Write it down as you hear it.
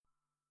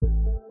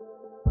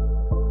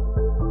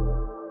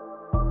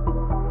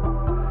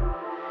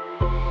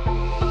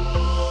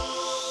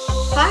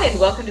Hi, and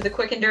welcome to the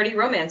Quick and Dirty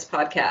Romance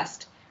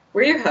Podcast.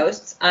 We're your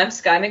hosts. I'm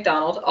Skye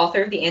McDonald,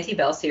 author of the Auntie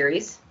Belle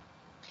series.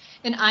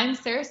 And I'm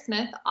Sarah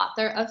Smith,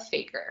 author of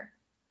Faker.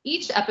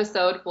 Each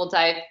episode will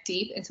dive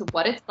deep into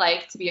what it's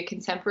like to be a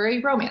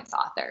contemporary romance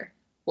author.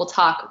 We'll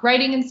talk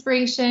writing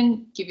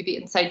inspiration, give you the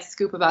inside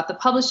scoop about the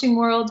publishing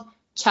world,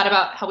 chat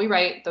about how we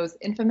write those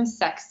infamous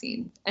sex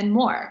scenes, and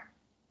more.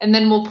 And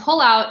then we'll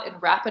pull out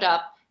and wrap it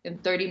up in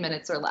 30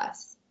 minutes or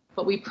less.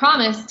 But we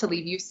promise to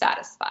leave you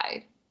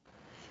satisfied.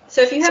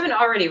 So if you haven't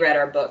already read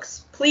our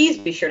books, please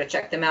be sure to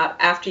check them out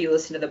after you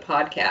listen to the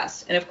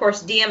podcast. And of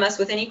course, DM us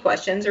with any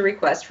questions or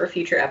requests for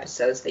future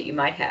episodes that you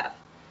might have.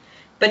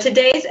 But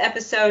today's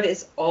episode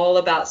is all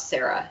about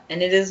Sarah,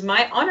 and it is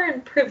my honor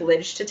and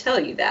privilege to tell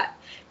you that,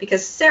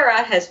 because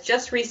Sarah has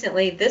just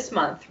recently, this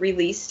month,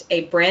 released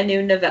a brand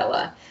new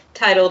novella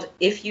titled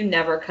If You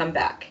Never Come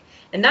Back.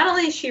 And not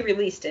only has she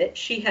released it,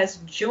 she has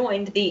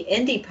joined the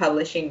indie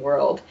publishing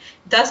world,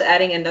 thus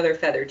adding another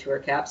feather to her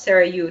cap.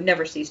 Sarah, you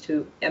never cease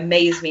to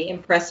amaze me,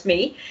 impress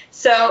me.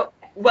 So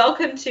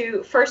welcome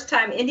to First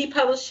Time Indie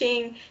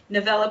Publishing,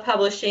 Novella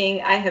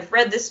Publishing. I have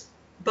read this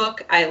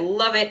book. I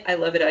love it. I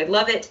love it. I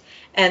love it.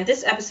 And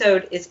this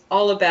episode is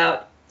all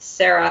about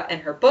Sarah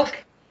and her book.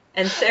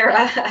 And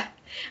Sarah,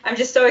 I'm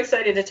just so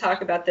excited to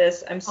talk about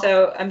this. I'm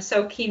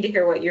so keen to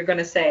hear what you're going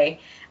to say.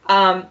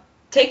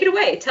 Take it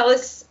away. Tell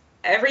us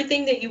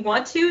everything that you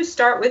want to.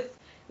 Start with,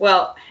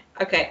 well,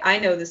 okay, I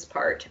know this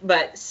part,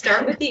 but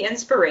start with the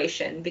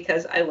inspiration,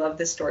 because I love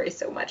this story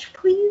so much.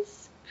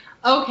 Please.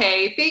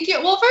 Okay, thank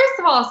you. Well, first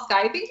of all,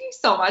 Skye, thank you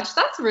so much.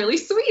 That's really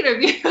sweet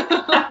of you.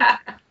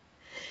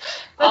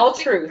 All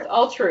truth.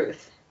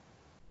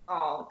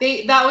 Oh,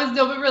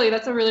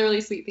 that's a really,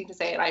 really sweet thing to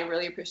say, and I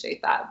really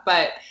appreciate that.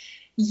 But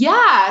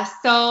yeah,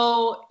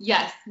 so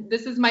yes,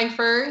 this is my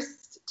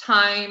first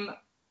time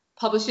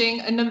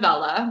publishing a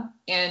novella,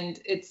 and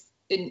it's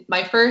in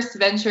my first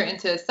venture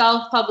into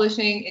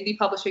self-publishing, indie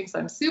publishing, so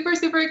I'm super,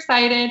 super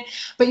excited.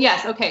 But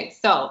yes, okay,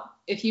 so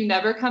If You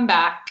Never Come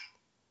Back,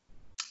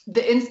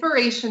 the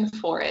inspiration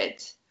for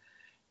it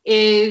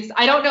is,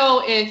 I don't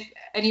know if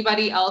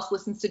anybody else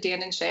listens to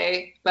Dan and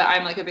Shay, but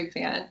I'm like a big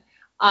fan.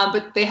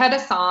 But they had a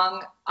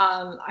song,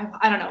 I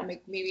don't know,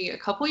 maybe a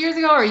couple years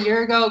ago or a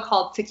year ago,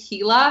 called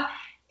Tequila,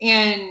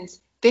 and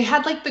they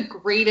had like the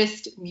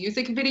greatest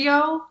music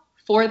video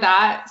for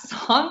that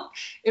song.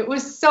 It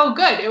was so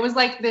good. It was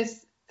like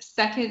this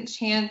second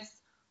chance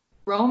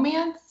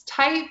romance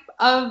type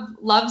of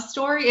love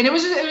story, and it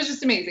was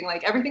just amazing.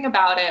 Like, everything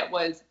about it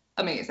was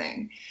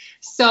amazing.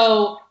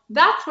 So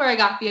that's where I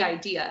got the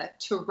idea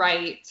to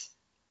write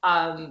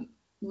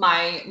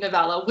my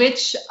novella,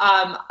 which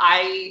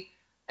I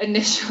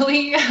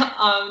initially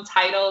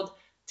titled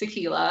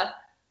Tequila.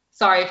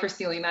 Sorry for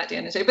stealing that,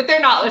 Dan and Shay, but they're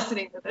not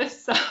listening to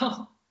this,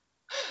 so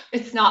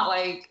it's not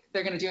like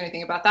they're going to do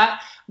anything about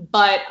that.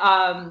 But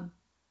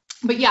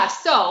yeah,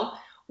 so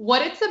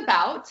what it's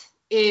about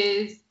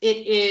is,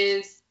 it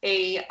is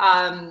the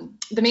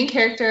main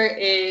character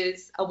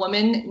is a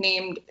woman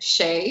named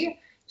Shay.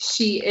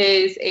 She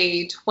is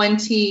a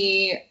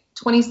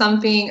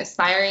 20-something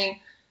aspiring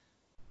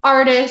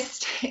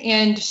artist,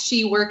 and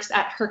she works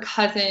at her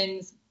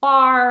cousin's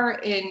bar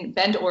in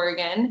Bend,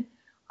 Oregon.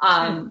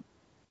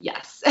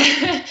 Yes,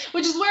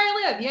 which is where I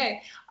live.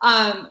 Yay.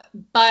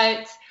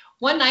 But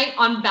one night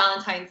on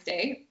Valentine's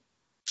Day,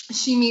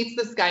 she meets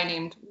this guy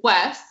named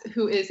Wes,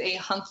 who is a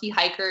hunky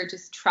hiker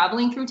just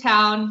traveling through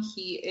town.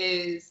 He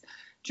is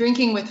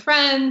drinking with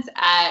friends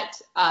at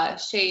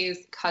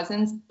Shay's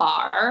cousin's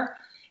bar,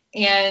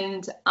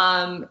 and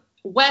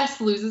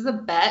Wes loses a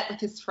bet with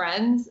his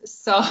friends,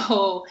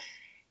 so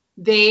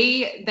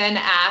they then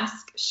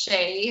ask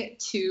Shay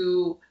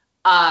to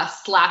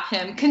slap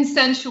him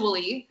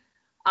consensually.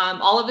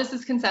 All of this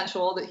is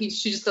consensual, that she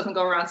just doesn't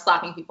go around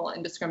slapping people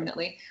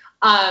indiscriminately.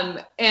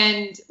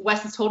 And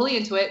Wes is totally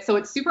into it. So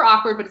it's super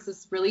awkward, but it's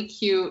this really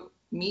cute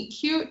meet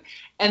cute.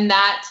 And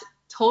that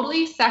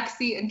totally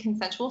sexy and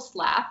consensual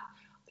slap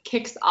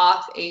kicks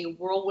off a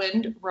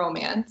whirlwind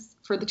romance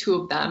for the two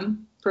of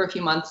them for a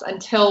few months,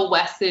 until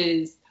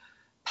Wes's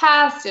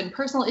past and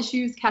personal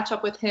issues catch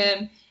up with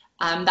him.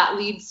 That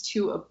leads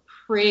to a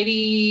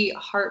pretty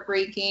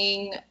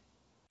heartbreaking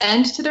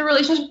end to their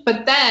relationship.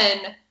 But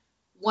then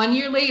 1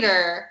 year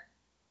later,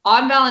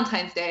 on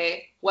Valentine's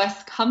Day,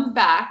 Wes comes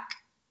back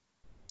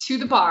to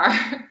the bar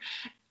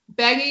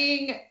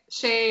begging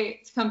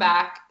Shay to come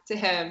back to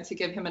him to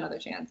give him another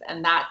chance.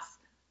 And that's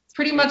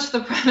pretty much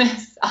the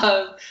premise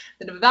of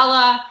the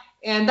novella.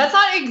 And that's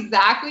not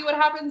exactly what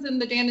happens in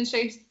the Dan and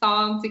Shay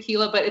song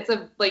Tequila, but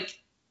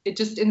it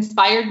just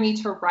inspired me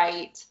to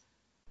write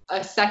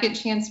a second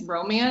chance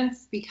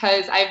romance,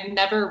 because I've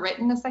never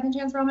written a second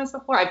chance romance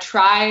before. I've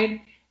tried,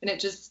 and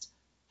it just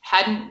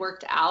hadn't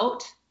worked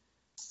out.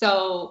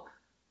 So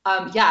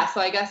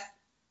so I guess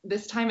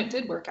this time it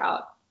did work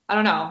out. I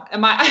don't know.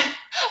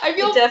 I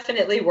feel it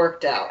definitely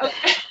worked out.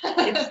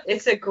 Okay.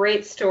 It's a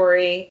great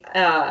story.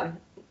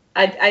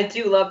 I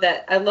do love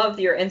that. I love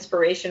your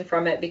inspiration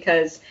from it,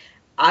 because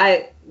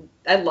I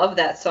love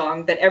that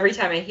song, but every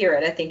time I hear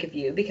it, I think of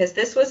you, because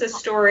this was a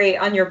story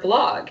on your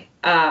blog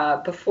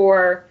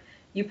before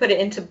you put it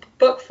into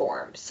book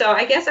form. So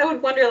I guess I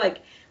would wonder, like,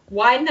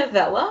 why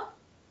novella?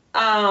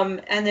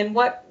 And then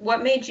what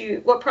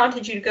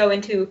prompted you to go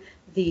into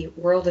the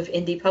world of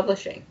indie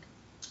publishing?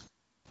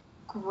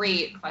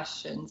 Great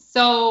question.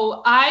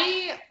 So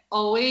I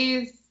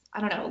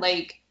don't know,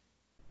 like,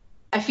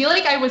 I feel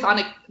like I was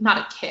on not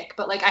a kick,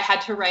 but like I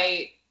had to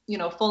write,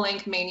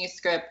 full-length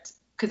manuscript,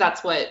 because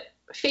that's what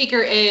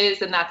Faker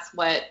is, and that's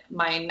what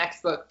my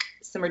next book,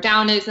 Simmer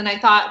Down, is. And I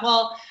thought,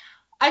 well,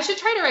 I should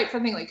try to write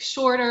something like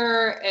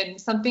shorter and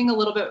something a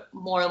little bit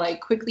more like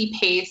quickly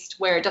paced,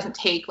 where it doesn't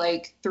take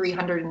like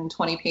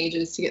 320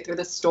 pages to get through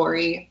the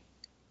story.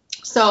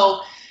 So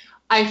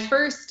I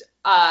first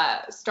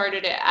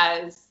started it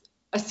as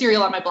a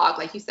serial on my blog,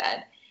 like you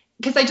said,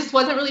 because I just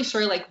wasn't really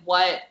sure like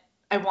what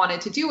I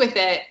wanted to do with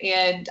it.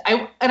 And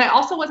I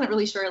also wasn't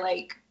really sure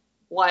like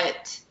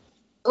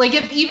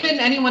if even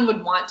anyone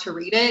would want to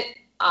read it.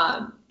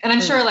 And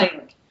I'm sure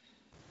like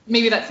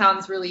maybe that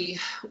sounds really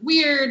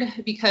weird,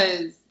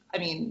 because I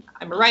mean,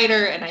 I'm a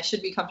writer and I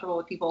should be comfortable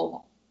with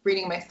people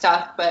reading my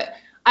stuff, but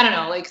I don't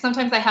know, like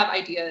sometimes I have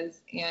ideas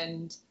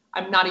and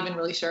I'm not even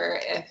really sure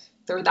if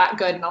they're that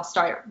good, and I'll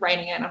start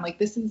writing it and I'm like,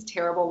 this is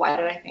terrible. Why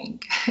did I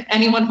think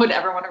anyone would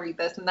ever want to read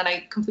this? And then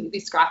I completely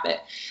scrap it.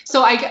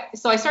 So I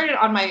started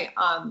on my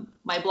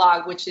my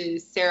blog, which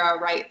is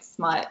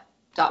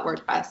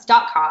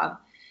sarahwritesmut.wordpress.com,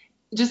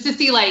 just to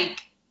see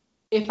like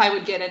if I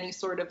would get any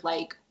sort of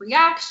like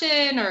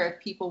reaction, or if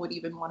people would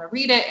even want to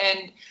read it.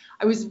 And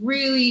I was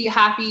really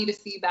happy to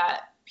see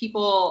that a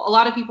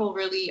lot of people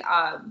really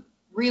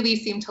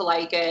seemed to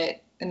like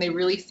it, and they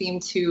really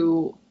seemed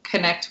to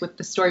connect with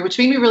the story, which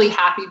made me really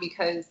happy,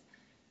 because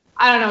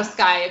I don't know,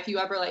 Sky, if you've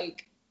ever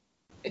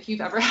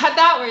had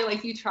that where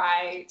like you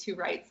try to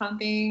write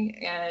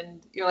something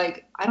and you're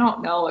like, I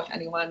don't know if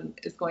anyone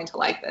is going to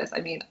like this. I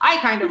mean, I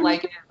kind of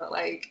like it, but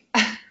like,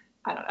 I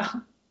don't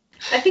know.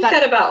 I think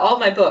that about all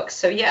my books.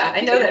 So yeah,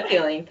 I know that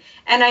feeling.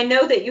 And I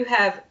know that you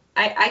have,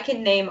 I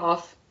can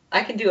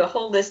do a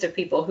whole list of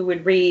people who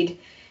would read,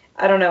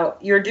 I don't know,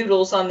 your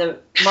doodles on the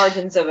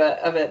margins of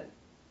a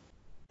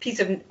piece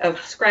of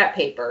scrap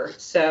paper.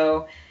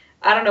 So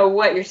I don't know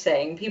what you're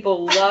saying.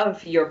 People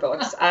love your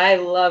books. I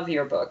love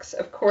your books.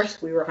 Of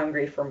course, we were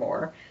hungry for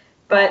more.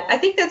 But I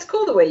think that's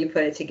cool the way you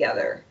put it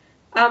together.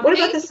 What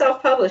about the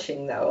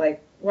self-publishing, though?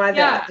 Like, why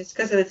that? Just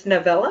because it's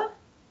novella?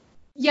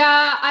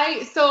 Yeah,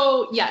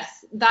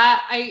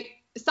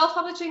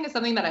 self-publishing is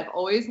something that I've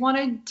always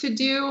wanted to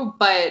do,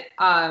 but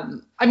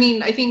I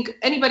mean, I think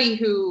anybody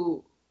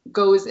who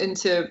goes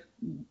into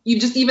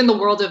even the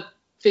world of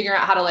figuring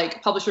out how to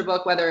like publish your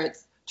book, whether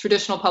it's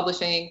traditional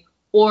publishing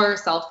or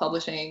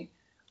self-publishing,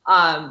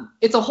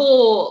 it's a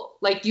whole,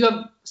 like, you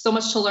have so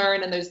much to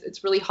learn, and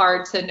it's really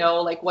hard to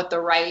know like what the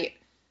right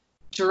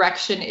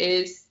direction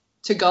is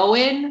to go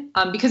in,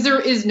 because there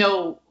is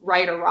no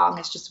right or wrong.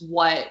 It's just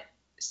what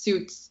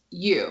suits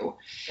you.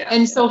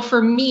 And so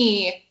for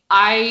me,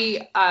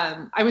 I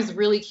was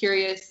really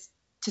curious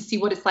to see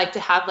what it's like to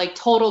have like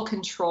total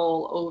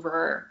control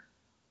over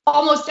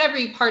almost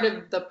every part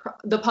of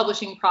the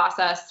publishing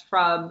process,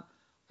 from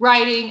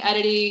writing,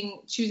 editing,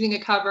 choosing a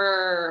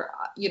cover,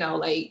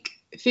 like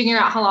figuring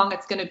out how long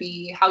it's going to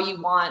be, how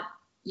you want,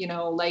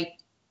 like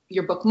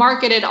your book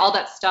marketed, all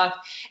that stuff.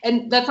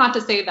 And that's not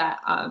to say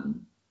that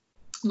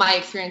my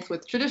experience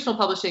with traditional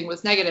publishing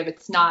was negative.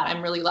 It's not.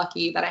 I'm really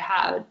lucky that I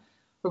had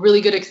a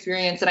really good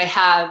experience, and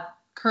I'm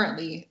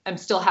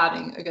still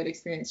having a good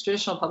experience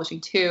traditional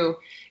publishing too.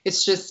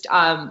 It's just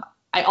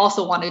I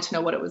also wanted to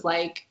know what it was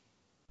like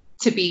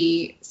to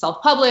be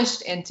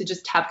self-published and to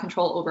just have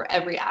control over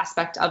every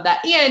aspect of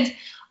that. And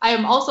I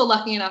am also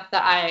lucky enough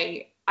that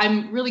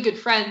I'm really good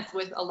friends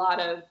with a lot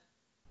of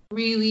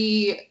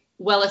really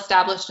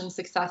well-established and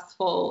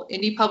successful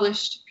indie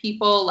published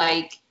people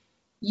like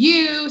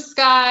you,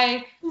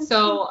 Sky. Mm-hmm.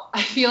 So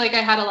I feel like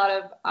I had a lot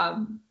of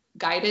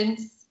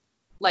guidance.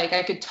 Like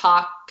I could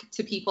talk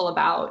to people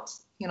about,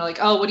 like,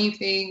 oh, what do you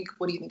think?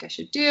 What do you think I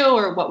should do?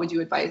 Or what would you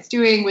advise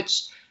doing?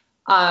 Which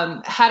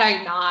had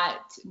I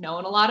not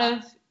known a lot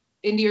of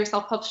indie or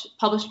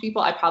self-published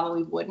people, I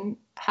probably wouldn't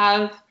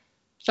have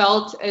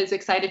felt as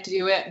excited to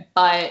do it.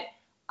 But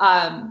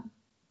I've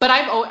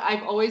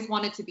always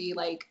wanted to be,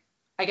 like,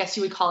 I guess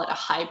you would call it a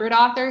hybrid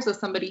author. So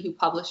somebody who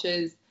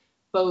publishes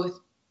both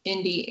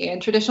indie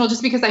and traditional,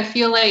 just because I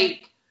feel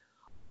like,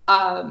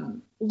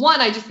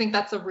 one, I just think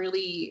that's a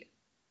really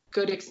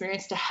good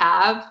experience to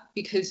have,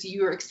 because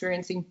you're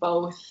experiencing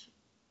both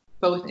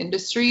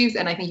industries,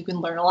 and I think you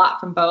can learn a lot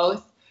from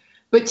both.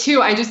 But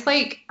two, I just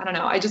I don't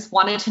know, I just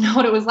wanted to know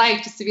what it was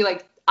like, just to be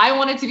like, I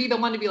wanted to be the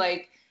one to be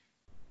like,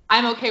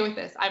 I'm okay with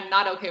this, I'm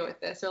not okay with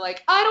this, or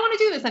like, I don't want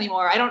to do this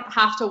anymore. I don't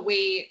have to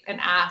wait and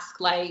ask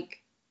like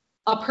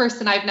a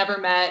person I've never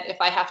met if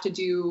I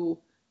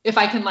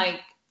can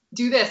like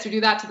do this or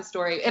do that to the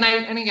story. And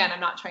again,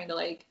 I'm not trying to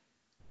like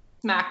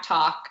smack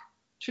talk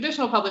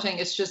traditional publishing.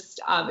 It's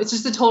just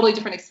a totally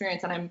different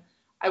experience, and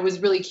I was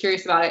really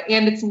curious about it.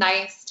 And it's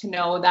nice to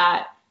know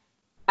that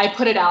I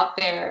put it out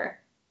there,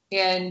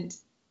 and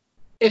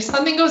if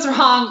something goes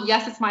wrong,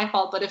 yes, it's my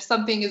fault. But if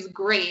something is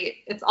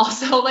great, it's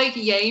also like,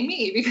 yay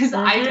me, because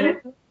I did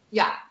it.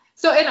 Yeah.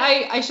 So, and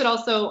I should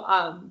also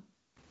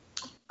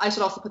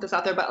put this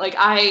out there, but like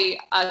I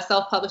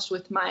self-published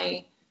with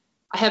I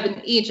have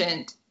an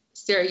agent,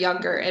 Sarah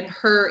Younger, and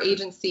her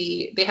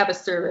agency, they have a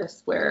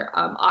service where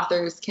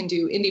authors can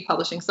do indie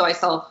publishing. So I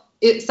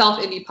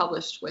self-indie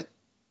published with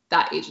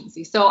that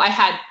agency. So I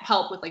had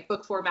help with like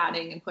book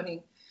formatting and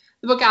putting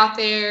the book out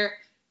there,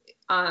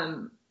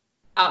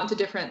 out into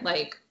different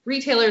like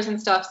retailers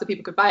and stuff so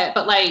people could buy it.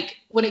 But like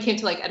when it came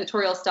to like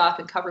editorial stuff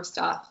and cover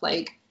stuff,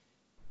 like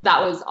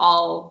that was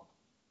all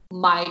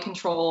my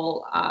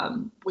control,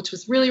 which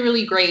was really,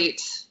 really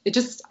great. It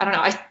just, I don't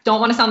know, I don't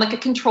want to sound like a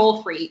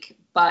control freak,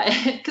 but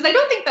because I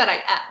don't think that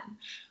I am,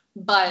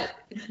 but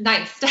it's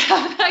nice to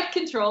have that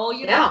control,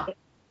 you know?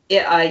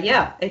 Yeah,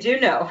 I do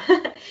know.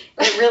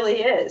 It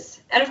really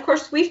is. And of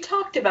course, we've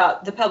talked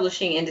about the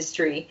publishing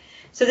industry.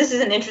 So this is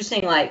an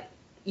interesting, like,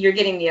 you're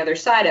getting the other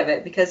side of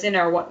it, because in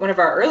one of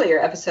our earlier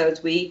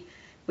episodes, we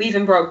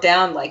even broke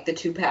down like the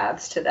two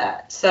paths to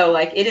that. So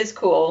like, it is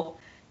cool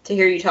to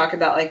hear you talk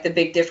about like the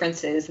big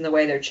differences and the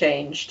way they're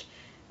changed.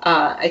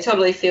 I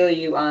totally feel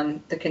you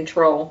on the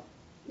control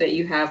that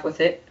you have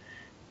with it.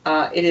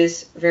 It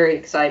is very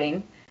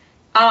exciting.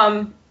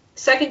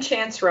 Second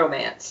chance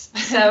romance.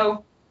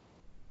 So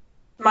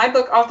my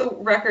book, Off the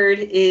Record,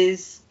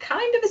 is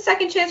kind of a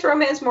second chance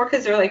romance, more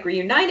because they're like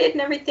reunited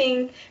and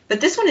everything. But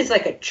this one is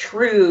like a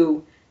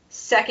true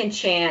second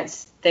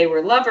chance. They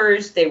were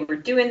lovers, they were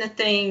doing the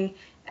thing,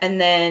 and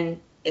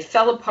then it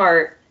fell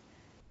apart,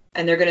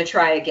 and they're going to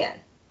try again.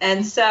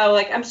 And so,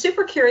 like, I'm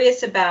super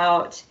curious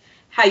about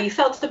how you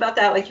felt about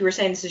that. Like you were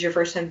saying, this is your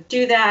first time to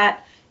do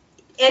that.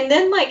 And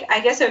then, like, I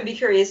guess I would be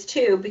curious,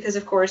 too, because,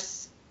 of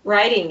course,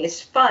 writing is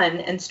fun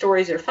and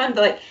stories are fun.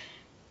 But, like,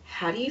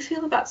 how do you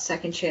feel about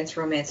second chance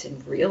romance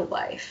in real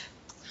life?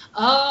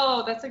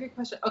 Oh, that's a good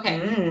question.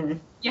 Okay.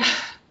 Yeah.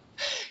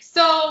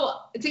 So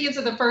to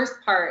answer the first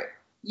part,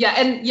 yeah,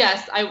 and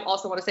yes, I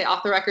also want to say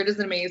Off the Record is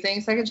an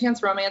amazing second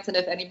chance romance. And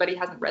if anybody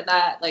hasn't read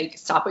that, like,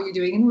 stop what you're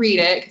doing and read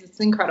it, because it's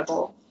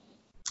incredible.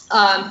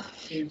 But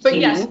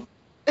yes,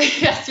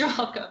 yes, you're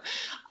welcome.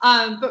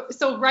 But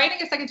so writing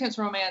a second chance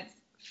romance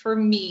for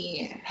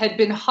me had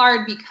been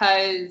hard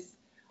because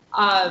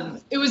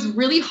it was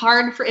really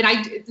hard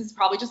this is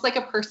probably just like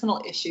a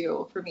personal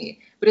issue for me,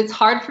 but it's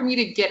hard for me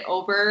to get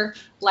over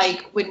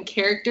like when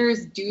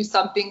characters do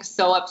something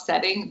so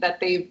upsetting that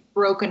they've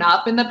broken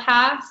up in the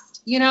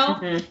past, you know?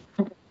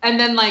 Mm-hmm. And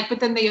then like,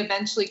 but then they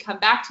eventually come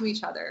back to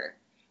each other.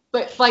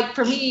 But like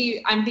for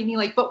me, I'm thinking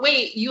like, but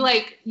wait,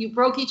 you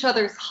broke each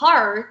other's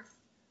hearts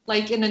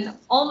like in an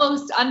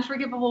almost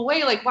unforgivable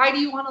way. Like, why do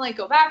you want to like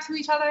go back to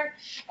each other?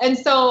 And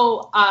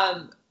so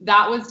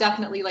that was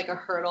definitely like a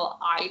hurdle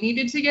I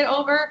needed to get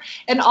over.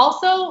 And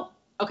also,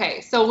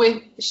 okay, so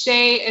with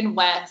Shay and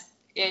Wes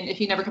in If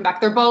You Never Come Back,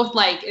 they're both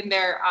like in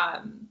their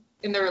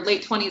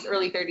late 20s,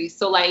 early 30s.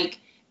 So like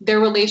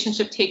their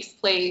relationship takes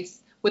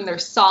place when they're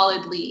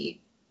solidly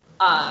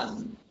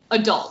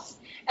adults.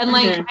 And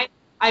like mm-hmm.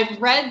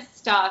 I've read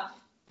stuff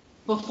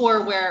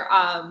before where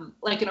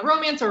like in a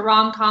romance or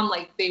rom-com,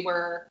 like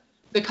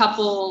the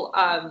couple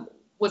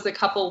was a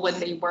couple when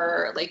they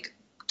were like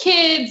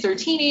kids or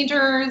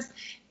teenagers.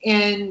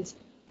 And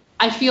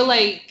I feel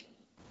like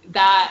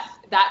that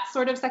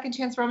sort of second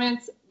chance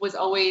romance was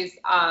always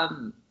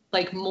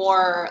like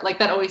more like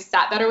that always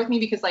sat better with me,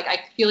 because like I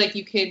feel like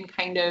you can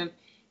kind of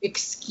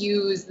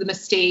excuse the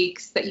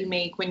mistakes that you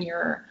make when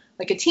you're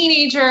like a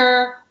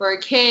teenager or a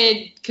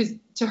kid, because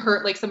to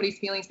hurt like somebody's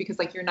feelings because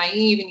like you're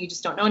naive and you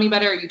just don't know any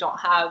better, or you don't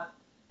have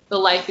the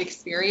life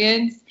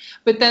experience.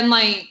 But then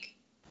like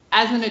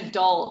as an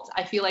adult,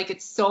 I feel like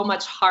it's so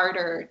much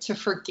harder to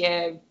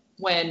forgive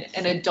when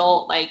an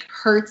adult like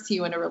hurts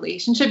you in a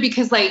relationship,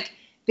 because like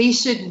they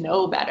should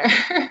know better.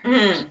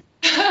 Mm.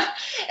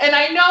 And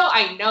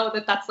I know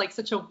that that's like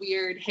such a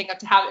weird hang up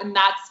to have, and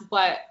that's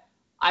what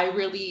I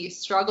really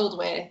struggled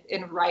with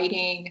in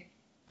writing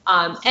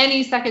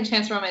any second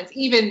chance romance,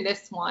 even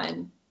this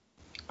one,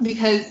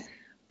 because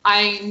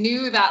I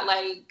knew that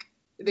like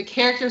the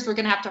characters were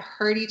going to have to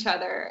hurt each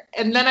other,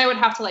 and then I would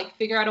have to like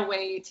figure out a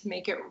way to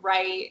make it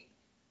right.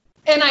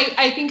 And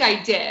I think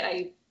I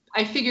did.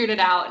 I figured it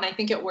out, and I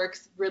think it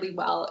works really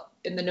well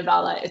in the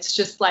novella. It's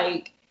just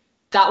like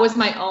that was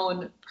my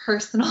own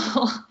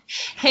personal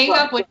hang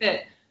up with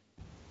it.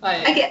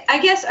 But I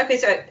guess, okay,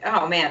 so,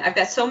 oh man, I've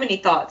got so many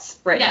thoughts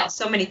now,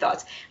 so many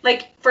thoughts.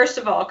 Like, first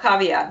of all,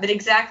 caveat, but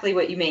exactly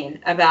what you mean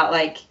about,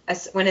 like,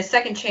 when a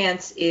second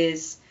chance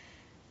is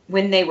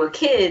when they were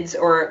kids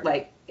or,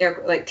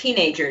 like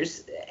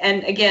teenagers.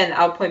 And again,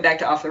 I'll point back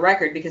to Off the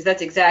Record, because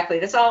that's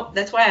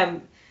why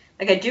I'm,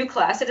 like, I do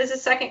class it as a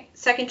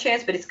second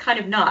chance, but it's kind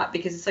of not,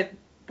 because it's like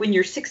when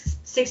you're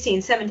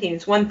 16, 17,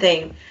 it's one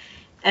thing.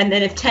 And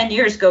then if 10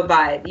 years go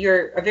by,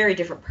 you're a very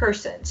different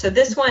person. So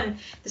this one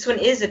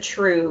is a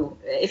true,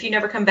 If You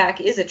Never Come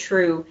Back is a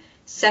true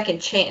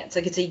second chance.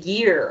 Like, it's a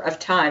year of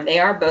time. They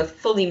are both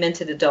fully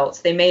minted adults.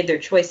 They made their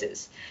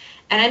choices.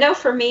 And I know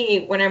for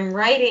me, when I'm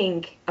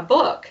writing a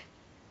book,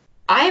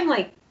 I am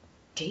like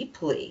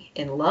deeply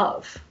in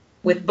love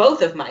with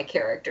both of my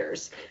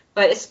characters,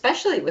 but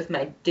especially with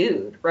my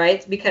dude,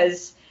 right?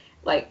 Because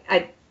like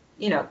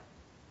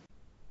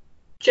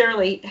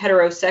generally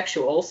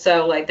heterosexual,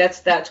 so like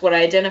that's what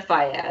I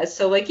identify as.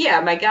 So like,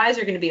 yeah, my guys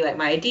are going to be like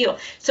my ideal.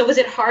 So was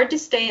it hard to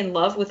stay in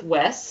love with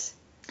Wes?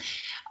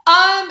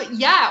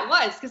 Yeah, it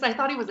was, because I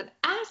thought he was an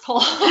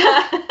asshole.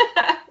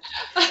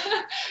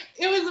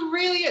 It was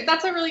really,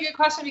 that's a really good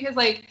question, because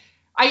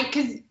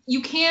because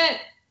you can't,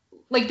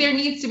 like, there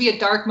needs to be a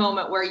dark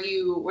moment where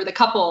the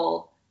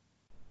couple,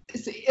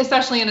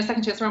 especially in a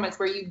second chance romance,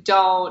 where you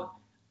don't,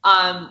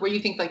 where you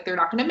think like they're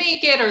not going to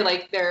make it, or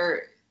like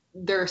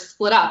they're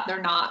split up,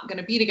 they're not going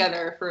to be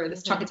together for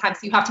this chunk of time.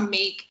 So you have to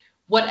make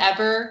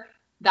whatever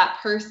that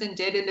person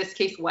did, in this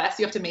case Wes,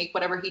 you have to make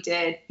whatever he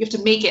did, you have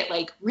to make it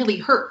like really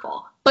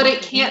hurtful, but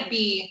it can't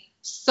be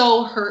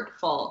so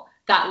hurtful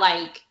that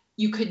like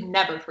you could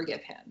never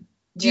forgive him.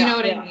 Do you know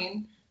what I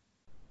mean?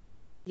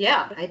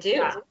 Yeah, I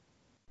do.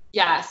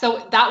 Yeah,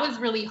 so that was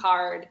really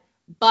hard,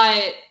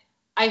 but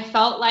I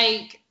felt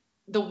like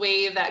the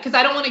way that, because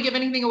I don't want to give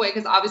anything away,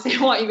 because obviously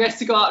I want you guys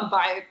to go out and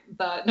buy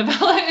the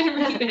novella and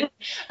read it.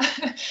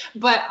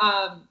 but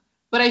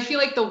I feel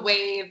like the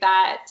way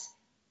that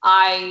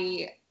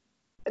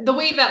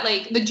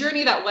like the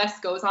journey that Wes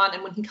goes on,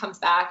 and when he comes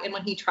back and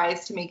when he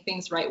tries to make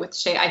things right with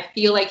Shay, I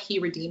feel like he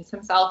redeems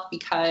himself,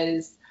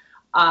 because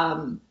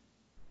I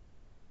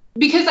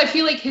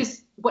feel like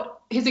his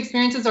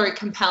experiences are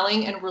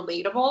compelling and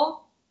relatable.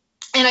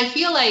 And I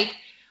feel like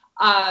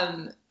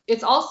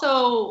it's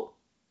also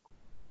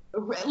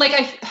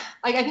like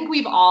I think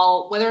we've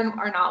all, whether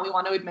or not we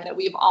want to admit it,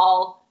 we've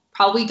all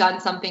probably done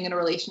something in a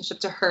relationship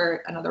to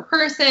hurt another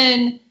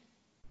person,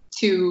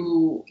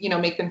 to,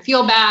 make them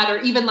feel bad, or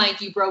even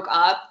like you broke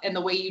up and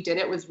the way you did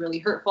it was really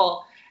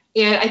hurtful.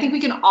 And I think we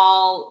can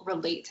all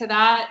relate to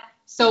that.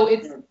 So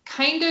it's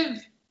kind of,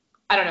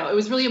 I don't know, it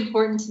was really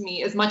important to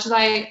me, as much as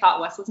I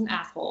thought Wes was an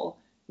asshole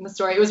in the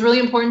story, it was really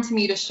important to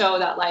me to show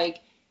that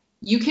like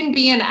you can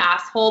be an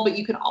asshole, but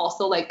you can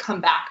also like come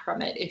back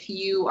from it if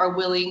you are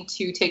willing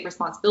to take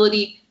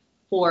responsibility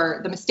for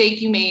the mistake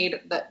you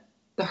made,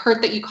 the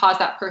hurt that you caused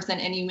that person,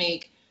 and you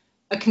make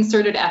a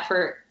concerted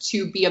effort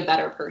to be a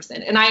better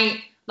person. And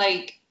I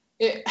like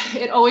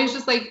it always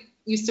just like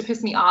used to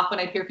piss me off when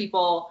I'd hear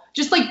people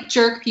just like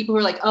jerk people who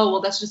are like, oh,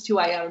 well, that's just who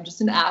I am, I'm just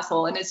an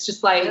asshole. And it's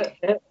just like,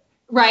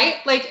 right?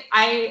 Like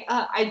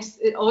I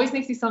just, it always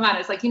makes me so mad.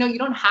 It's like, you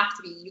don't have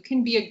to be. You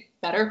can be a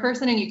better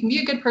person, and you can be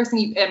a good person.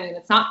 I mean,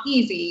 it's not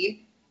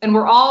easy, and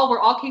we're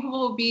all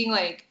capable of being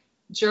like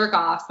jerk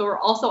offs, but we're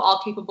also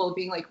all capable of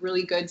being like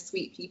really good,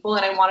 sweet people.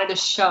 And I wanted to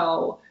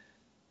show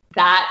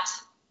that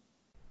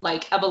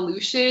like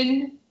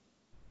evolution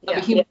of a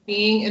human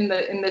being in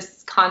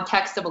this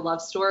context of a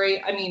love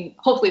story. I mean,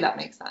 hopefully that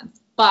makes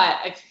sense. But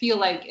I feel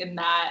like in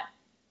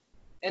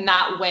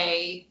that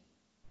way,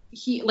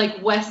 he,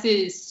 like,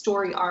 Wes's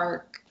story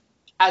arc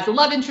as a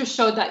love interest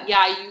showed that,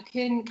 yeah, you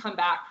can come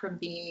back from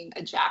being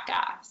a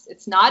jackass.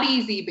 It's not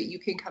easy, but you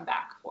can come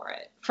back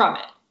from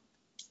it.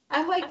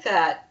 I like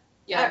that.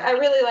 Yeah. I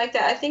really like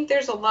that. I think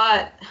there's a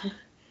lot,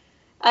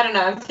 I don't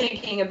know, I'm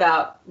thinking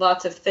about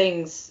lots of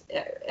things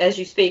as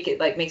you speak. It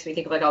like makes me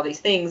think of like all these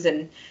things.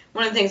 And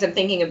one of the things I'm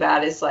thinking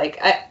about is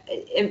like,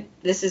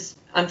 this is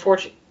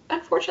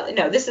unfortunately,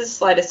 no, this is a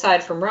slide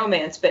aside from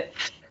romance, but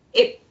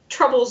it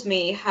troubles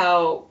me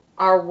how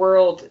our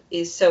world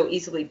is so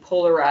easily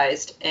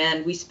polarized,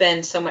 and we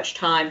spend so much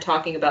time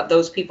talking about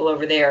those people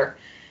over there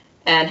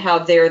and how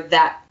they're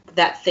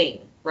that thing,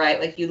 right?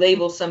 Like you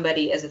label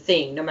somebody as a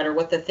thing, no matter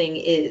what the thing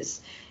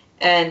is.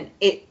 And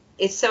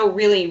it's so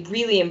really,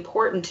 really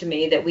important to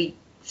me that we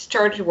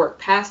start to work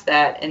past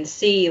that and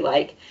see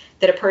like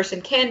that a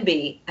person can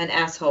be an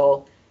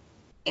asshole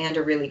and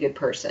a really good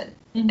person.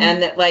 Mm-hmm.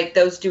 And that like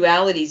those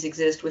dualities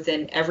exist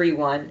within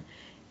everyone.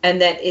 And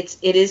that it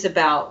is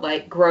about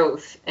like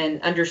growth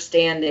and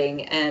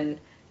understanding and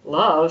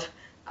love.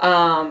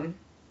 And,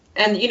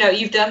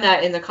 you've done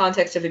that in the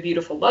context of a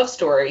beautiful love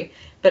story,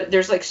 but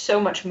there's like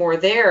so much more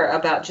there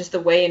about just the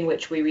way in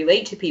which we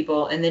relate to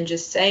people. And then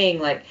just saying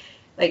like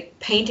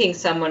painting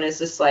someone as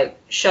just like,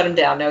 shut them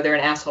down. No, they're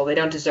an asshole. They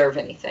don't deserve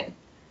anything,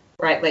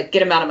 right? Like get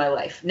them out of my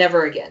life.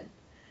 Never again.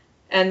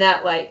 And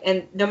that like,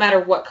 and no matter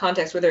what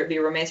context, whether it be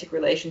a romantic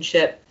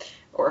relationship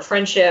or a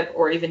friendship,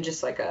 or even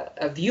just like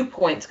a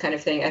viewpoints kind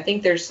of thing, I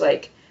think there's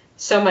like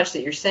so much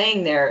that you're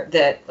saying there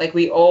that like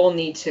we all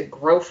need to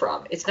grow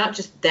from. It's not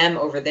just them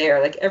over there.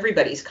 Like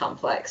everybody's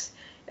complex.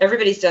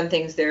 Everybody's done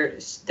things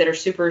that are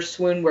super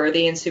swoon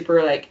worthy and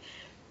super like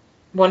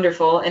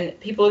wonderful, and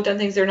people have done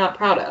things they're not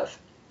proud of.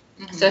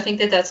 Mm-hmm. So I think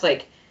that's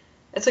like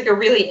a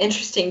really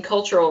interesting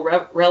cultural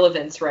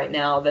relevance right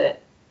now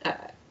that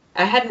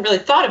I hadn't really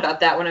thought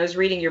about that when I was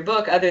reading your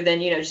book, other than,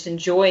 just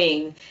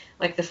enjoying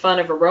like the fun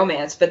of a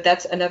romance. But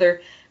that's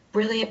another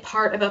brilliant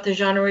part about the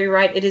genre we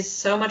write. It is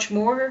so much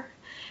more.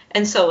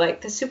 And so like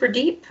the super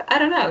deep, I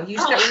don't know. You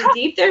just got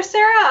really deep there,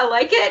 Sarah. I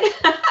like it.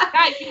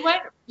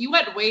 Yeah, you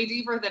went way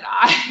deeper than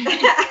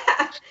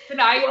I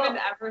even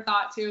ever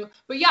thought to.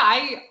 But yeah,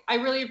 I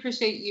really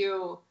appreciate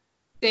you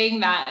saying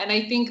that. And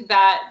I think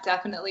that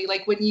definitely,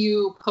 like, when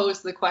you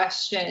pose the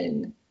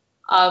question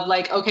of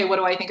like, okay, what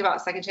do I think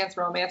about second chance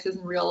romances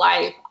in real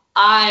life?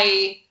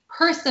 I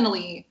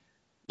personally,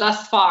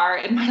 thus far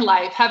in my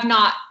life, have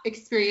not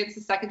experienced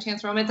a second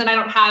chance romance, and I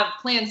don't have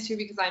plans to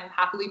because I'm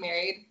happily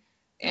married.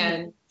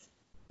 And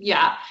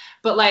yeah,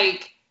 but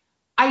like,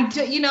 I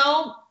do,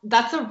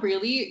 that's a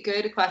really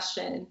good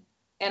question.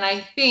 And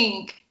I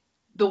think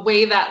the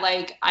way that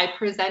like I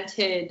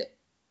presented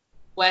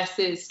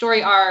Wes's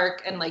story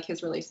arc and like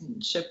his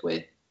relationship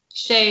with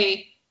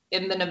Shay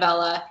in the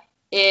novella,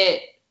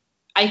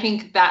 I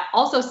think that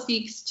also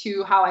speaks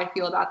to how I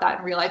feel about that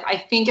in real life. I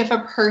think if a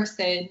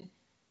person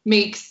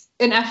makes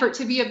an effort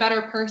to be a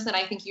better person,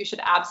 I think you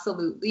should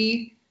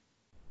absolutely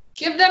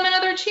give them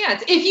another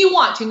chance if you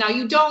want to. Now,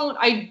 you don't,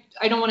 I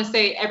don't want to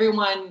say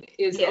everyone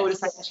is owed a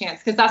second chance,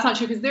 because that's not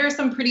true, because there are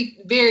some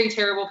very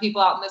terrible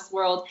people out in this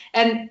world.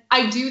 And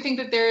I do think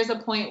that there is a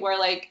point where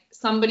like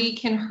somebody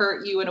can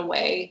hurt you in a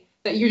way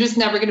that you're just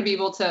never going to be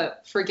able to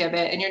forgive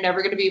it, and you're never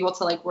going to be able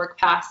to like work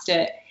past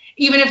it.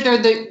 Even if they're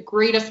the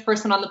greatest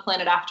person on the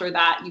planet after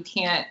that, you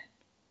can't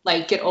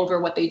like get over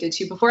what they did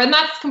to you before. And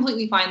that's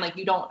completely fine. Like,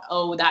 you don't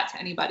owe that to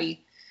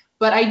anybody.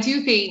 But I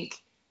do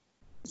think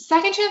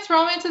second chance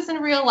romances in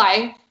real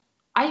life,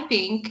 I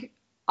think,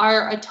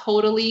 are a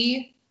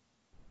totally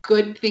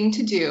good thing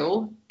to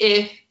do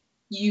if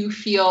you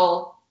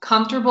feel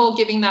comfortable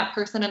giving that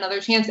person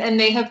another chance and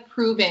they have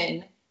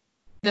proven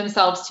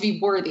themselves to be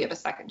worthy of a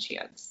second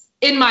chance,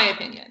 in my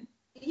opinion.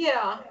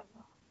 Yeah,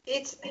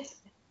 it's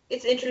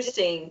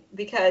interesting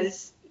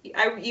because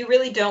you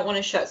really don't want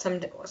to shut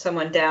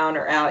someone down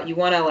or out. You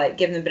want to like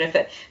give them the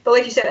benefit. But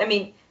like you said, I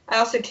mean, I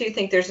also too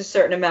think there's a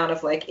certain amount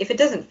of like, if it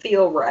doesn't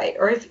feel right,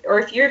 or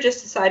if you're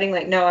just deciding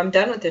like, no, I'm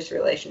done with this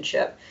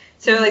relationship.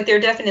 So like there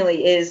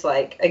definitely is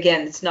like,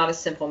 again, it's not a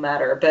simple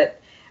matter.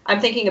 But I'm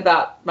thinking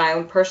about my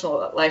own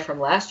personal life from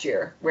last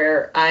year,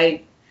 where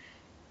I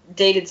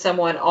dated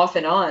someone off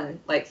and on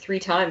like 3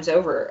 times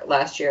over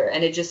last year,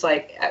 and it just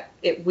like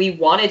we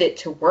wanted it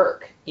to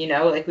work,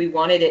 like we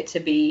wanted it to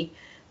be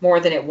more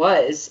than it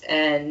was.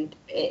 And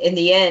in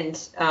the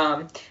end,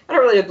 I don't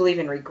really believe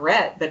in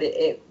regret, but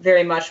it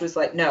very much was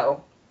like,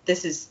 no,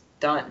 this is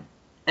done.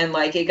 And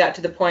like it got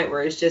to the point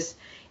where it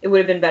would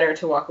have been better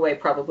to walk away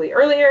probably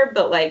earlier.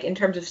 But like in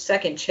terms of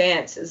second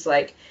chance is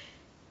like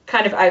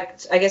kind of, I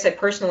guess I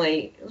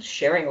personally was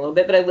sharing a little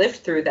bit, but I lived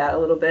through that a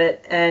little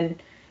bit. And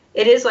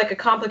it is like a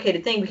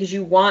complicated thing, because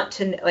you want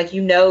to, like,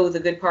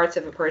 the good parts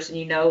of a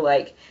person,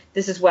 like,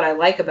 this is what I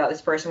like about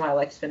this person, why I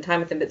like to spend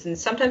time with them. But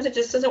sometimes it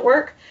just doesn't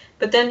work.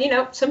 But then,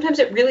 sometimes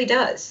it really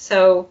does.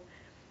 So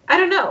I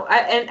don't know.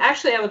 And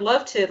actually, I would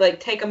love to like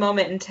take a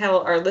moment and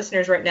tell our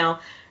listeners right now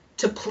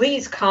to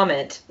please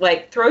comment,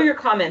 like throw your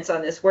comments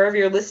on this wherever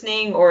you're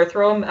listening, or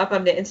throw them up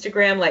onto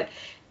Instagram. Like,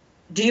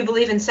 do you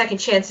believe in second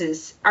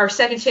chances? Are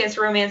second chance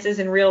romances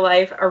in real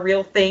life a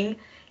real thing?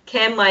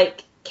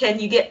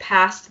 Can you get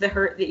past the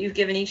hurt that you've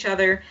given each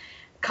other?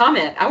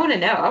 Comment. I want to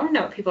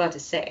know what people have to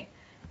say.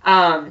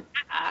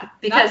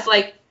 Because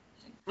like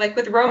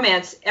with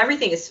romance,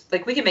 everything is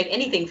like, we can make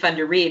anything fun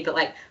to read, but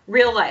like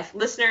real life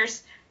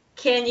listeners,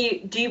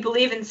 do you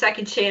believe in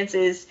second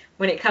chances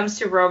when it comes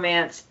to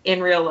romance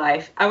in real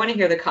life? I want to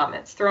hear the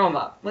comments. Throw them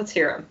up. Let's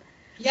hear them.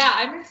 Yeah,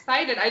 I'm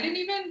excited. I didn't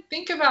even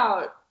think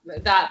about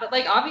that, but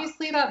like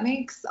obviously that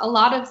makes a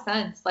lot of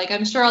sense. Like,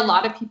 I'm sure a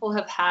lot of people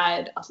have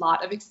had a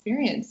lot of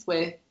experience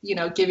with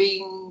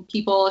giving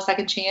people a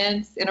second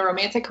chance in a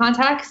romantic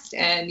context.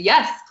 And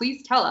yes,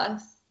 please tell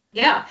us.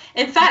 Yeah,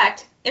 in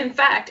fact,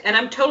 and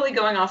I'm totally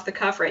going off the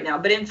cuff right now,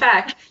 but in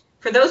fact,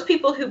 for those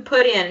people who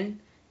put in,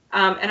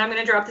 and I'm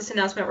going to drop this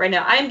announcement right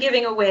now, I'm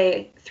giving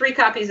away 3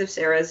 copies of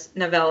Sarah's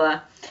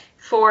novella.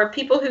 For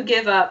people who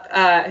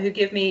who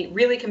give me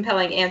really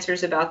compelling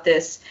answers about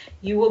this,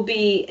 you will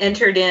be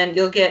entered in.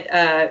 You'll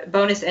get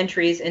bonus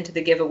entries into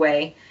the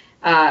giveaway.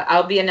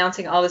 I'll be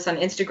announcing all this on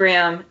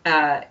Instagram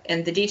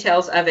and the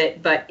details of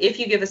it. But if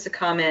you give us a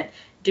comment,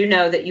 do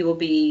know that you will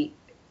be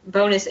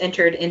bonus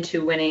entered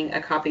into winning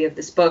a copy of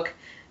this book,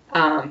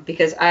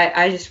 because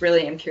I just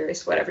really am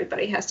curious what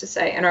everybody has to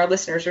say. And our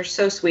listeners are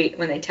so sweet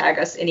when they tag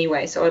us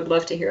anyway, so I'd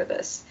love to hear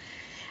this.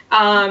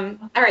 All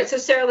right, so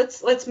Sarah,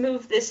 let's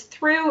move this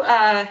through.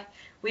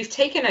 We've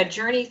taken a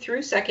journey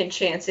through second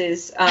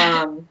chances.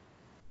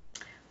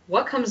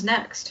 What comes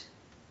next?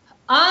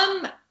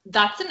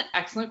 That's an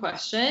excellent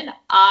question.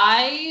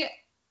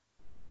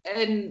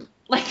 Here's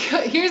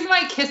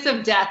my kiss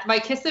of death. My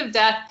kiss of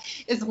death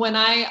is when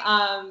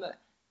I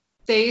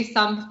say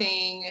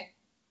something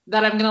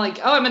that I'm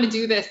gonna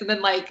do this, and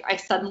then like I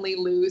suddenly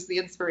lose the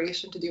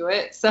inspiration to do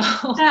it. So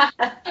I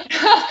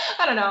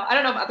don't know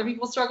if other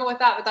people struggle with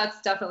that, but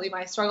that's definitely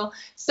my struggle.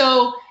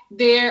 So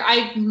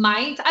I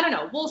don't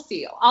know, we'll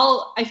see.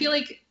 I feel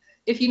like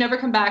If You Never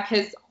Come Back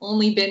has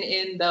only been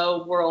in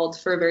the world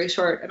for a very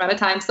short amount of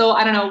time. So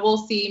I don't know, we'll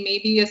see.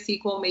 Maybe a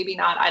sequel, maybe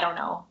not. I don't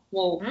know.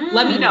 Well,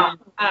 let me know.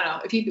 I don't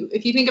know.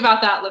 If you think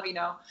about that, let me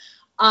know.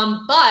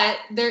 But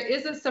there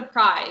is a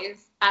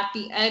surprise at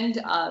the end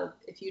of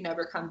If You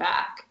Never Come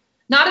Back.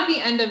 Not at the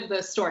end of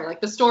the story.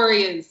 Like the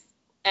story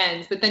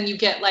ends, but then you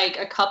get like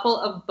a couple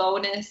of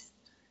bonus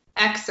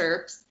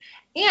excerpts.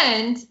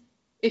 And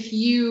if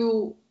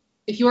you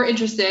are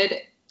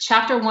interested,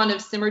 chapter 1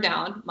 of Simmer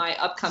Down, my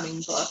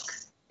upcoming book,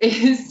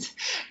 is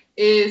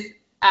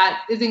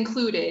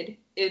included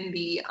in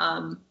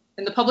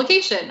the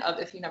publication of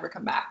If You Never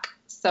Come Back.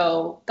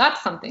 So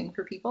that's something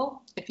for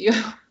people if you're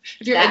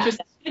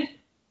interested.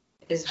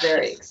 Is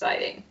very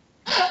exciting.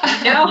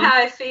 You know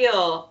how I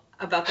feel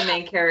about the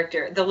main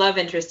character, the love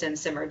interest in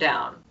Simmer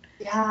Down.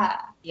 Yeah.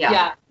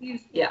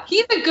 He's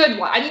a good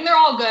one. I mean, they're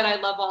all good. I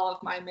love all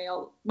of my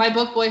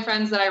book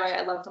boyfriends that I write.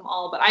 I love them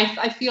all. But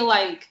I feel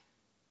like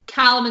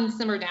Callum and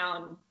Simmer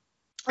Down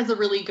is a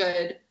really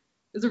good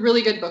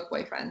book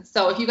boyfriend.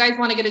 So if you guys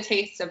want to get a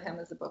taste of him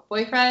as a book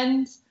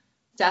boyfriend,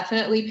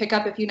 definitely pick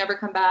up If You Never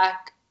Come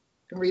Back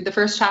and read the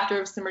first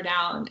chapter of Simmer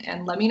Down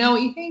and let me know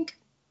what you think.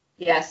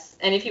 Yes,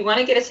 and if you want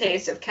to get a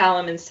taste of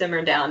Callum and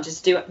Simmer Down,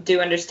 just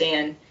do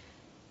understand,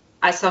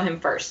 I saw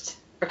him first.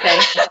 Okay, I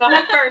saw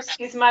him first.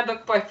 He's my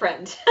book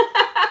boyfriend.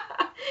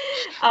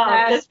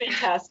 That's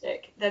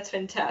fantastic.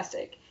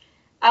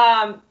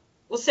 Well,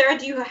 Sarah,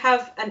 do you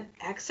have an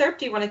excerpt?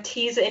 Do you want to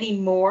tease any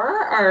more,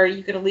 or are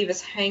you going to leave us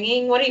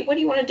hanging? What do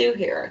you want to do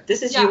here?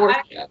 This is your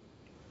workshop.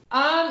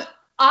 So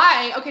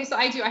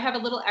I do. I have a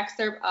little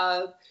excerpt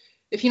of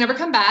If You Never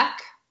Come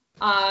Back.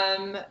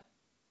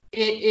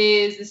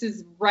 This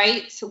is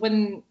right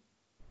when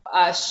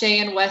Shay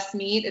and Wes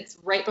meet. It's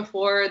right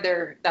before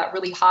that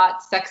really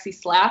hot, sexy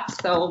slap.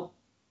 So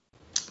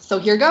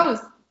here goes.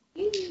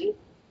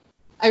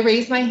 I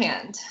raise my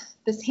hand.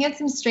 This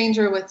handsome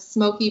stranger with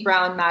smoky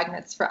brown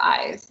magnets for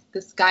eyes.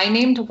 This guy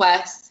named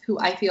Wes, who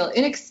I feel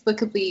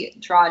inexplicably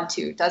drawn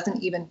to,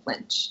 doesn't even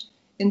flinch.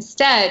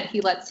 Instead, he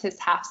lets his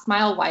half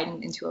smile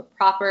widen into a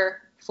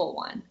proper, full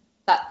one.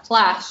 That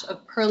flash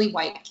of pearly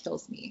white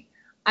kills me.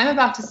 I'm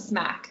about to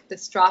smack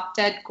this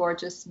drop-dead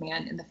gorgeous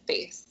man in the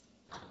face.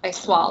 I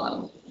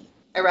swallow.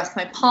 I rest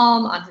my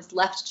palm on his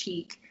left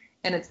cheek,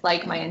 and it's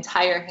like my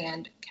entire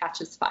hand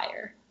catches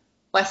fire.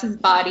 Wes's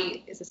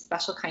body is a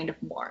special kind of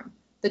warm.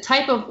 The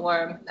type of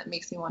warm that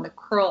makes me want to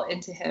curl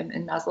into him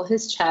and nuzzle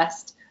his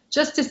chest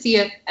just to see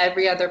if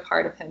every other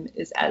part of him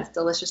is as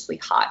deliciously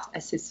hot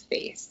as his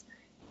face.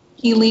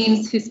 He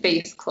leans his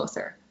face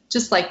closer,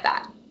 just like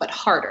that, but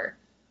harder.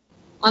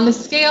 On the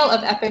scale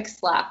of epic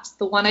slaps,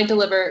 the one I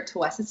deliver to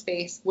Wes's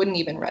face wouldn't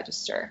even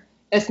register.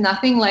 It's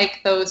nothing like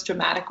those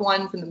dramatic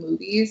ones in the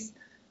movies.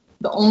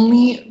 The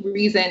only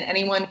reason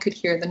anyone could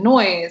hear the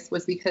noise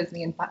was because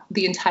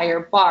the entire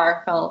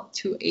bar fell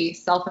to a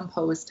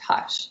self-imposed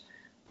hush.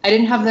 I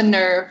didn't have the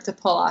nerve to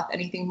pull off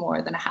anything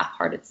more than a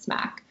half-hearted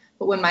smack,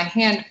 but when my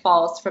hand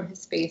falls from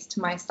his face to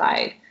my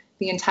side,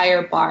 the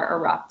entire bar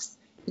erupts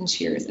in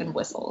cheers and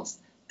whistles.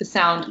 The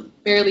sound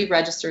barely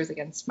registers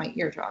against my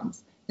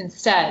eardrums.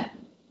 Instead,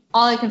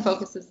 all I can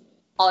focus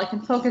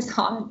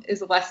on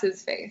is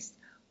Wes's face.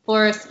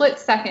 For a split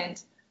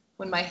second,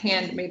 when my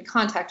hand made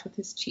contact with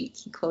his cheek,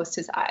 he closed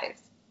his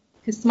eyes.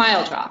 His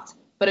smile dropped,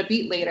 but a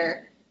beat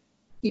later,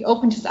 he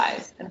opened his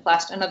eyes and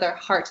flashed another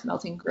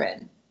heart-melting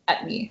grin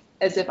at me,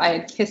 as if I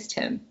had kissed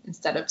him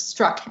instead of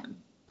struck him.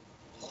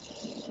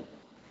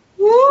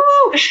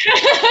 Woo!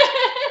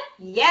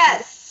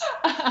 Yes!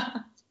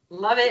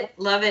 Love it,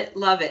 love it,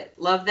 love it.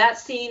 Love that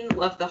scene,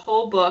 love the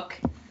whole book.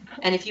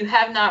 And if you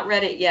have not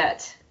read it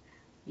yet,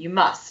 you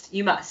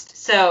must.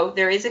 So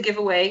there is a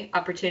giveaway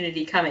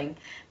opportunity coming,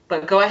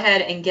 but go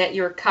ahead and get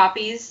your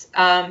copies.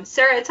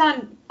 Sarah, it's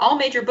on all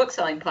major book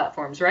selling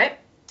platforms, right?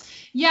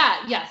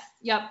 Yep.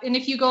 And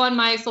if you go on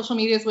my social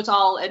medias, which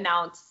I'll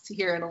announce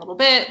here in a little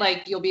bit,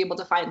 you'll be able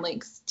to find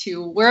links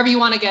to wherever you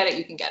want to get it,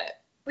 you can get it.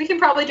 We can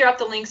probably drop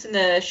the links in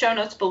the show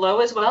notes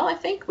below as well, I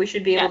think. We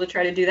should be able to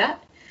try to do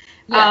that.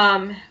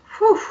 Yes.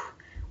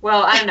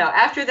 Well, I don't know.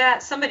 After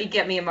that, somebody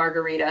get me a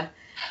margarita.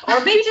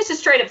 Or maybe just a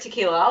straight up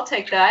tequila. I'll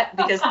take that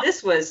because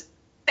this was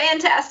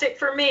fantastic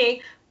for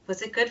me.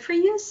 Was it good for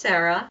you,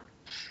 Sarah?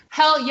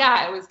 Hell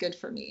yeah, it was good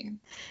for me.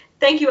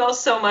 Thank you all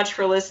so much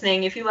for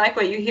listening. If you like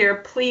what you hear,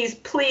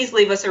 please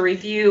leave us a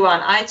review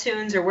on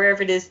iTunes or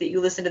wherever it is that you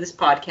listen to this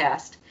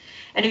podcast.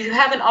 And if you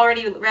haven't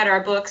already read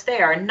our books,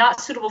 they are Not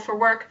Suitable for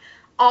Work,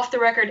 Off the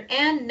Record,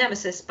 and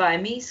Nemesis by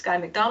me, Skye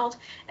McDonald,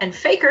 and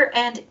Faker,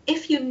 and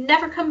If You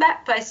Never Come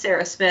Back by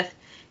Sarah Smith.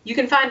 You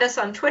can find us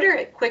on Twitter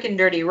at Quick and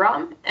Dirty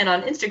Rom and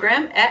on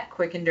Instagram at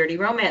Quick and Dirty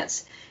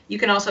Romance. You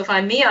can also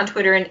find me on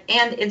Twitter and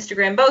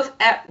Instagram both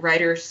at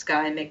writer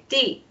Skye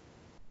McD.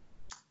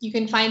 You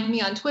can find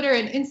me on Twitter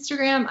and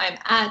Instagram. I'm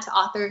at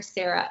author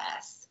Sarah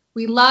S.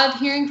 We love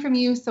hearing from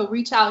you, so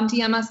reach out and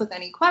DM us with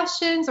any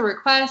questions or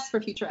requests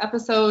for future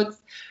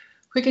episodes.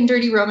 Quick and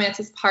Dirty Romance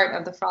is part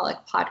of the Frolic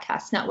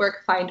Podcast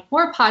Network. Find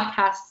more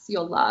podcasts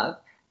you'll love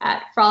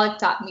at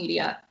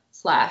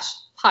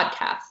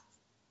frolic.media/podcasts.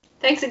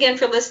 Thanks again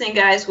for listening,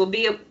 guys. We'll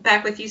be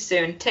back with you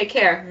soon. Take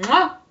care.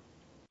 Mwah!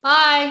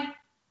 Bye.